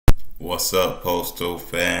What's up, Postal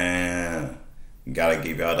fan? Gotta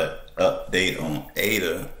give y'all the update on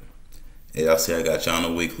ADA. As I see, I got y'all on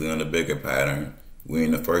the weekly on the bigger pattern. We're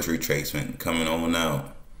in the first retracement coming on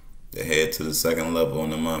out. To head to the second level on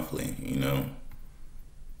the monthly,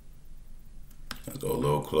 Let's go a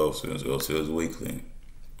little closer. Let's go to his weekly.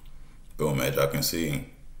 Boom, as y'all can see,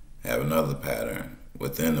 have another pattern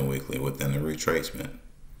within the weekly, within the retracement.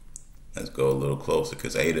 Let's go a little closer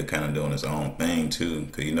because ADA kind of doing its own thing too.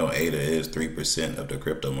 Because ADA is 3% of the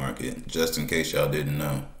crypto market, just in case y'all didn't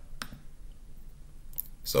know.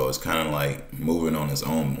 So it's kind of like moving on its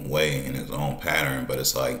own way in its own pattern, but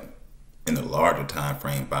it's like in the larger time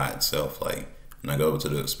frame by itself. Like when I go to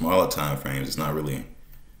the smaller time frames, it's not really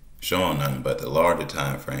showing nothing, but the larger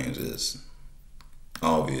time frames is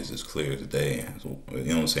obvious, it's clear as day.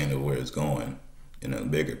 Saying where it's going in a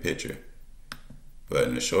bigger picture. But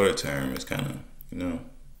in the shorter term, it's kind of,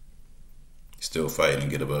 still fighting to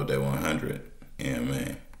get above that 100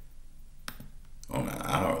 EMA on an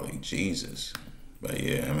hourly. Jesus. But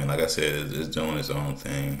yeah, like I said, it's doing its own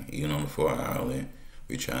thing. Even on the 4 hourly,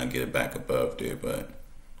 we try and get it back above there. But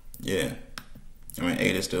yeah,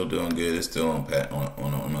 ADA's still doing good. It's still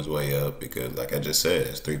on its way up because, like I just said,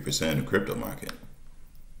 it's 3% of the crypto market.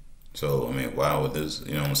 So why would this,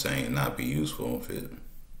 not be useful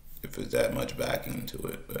if it's that much backing to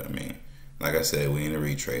it? But like I said, we in a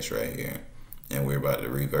retrace right here, and we're about to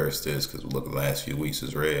reverse this because look, the last few weeks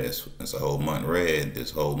is red. It's a whole month red.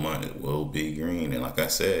 This whole month it will be green. And like I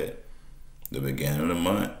said, the beginning of the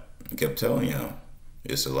month, I kept telling y'all,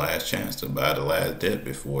 it's the last chance to buy the last dip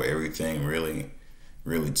before everything really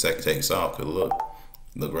takes off. Cause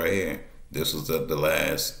look right here. This was the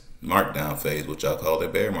last markdown phase, which I call the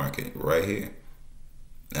bear market right here.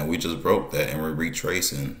 And we just broke that, and we're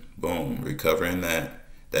retracing, boom, recovering that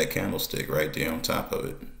candlestick right there on top of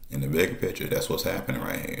it. In the bigger picture, that's what's happening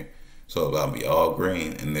right here. So it's about to be all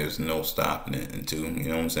green, and there's no stopping it until,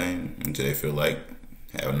 until they feel like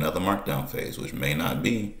have another markdown phase, which may not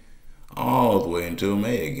be all the way until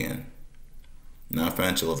May again. Not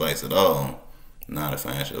financial advice at all. Not a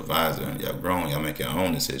financial advisor. Y'all grown, y'all make your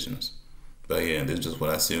own decisions. But yeah, this is just what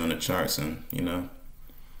I see on the charts, and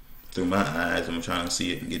through my eyes, I'm trying to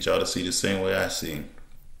see it and get y'all to see the same way I see.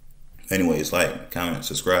 Anyways, like, comment,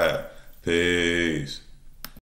 subscribe. Peace.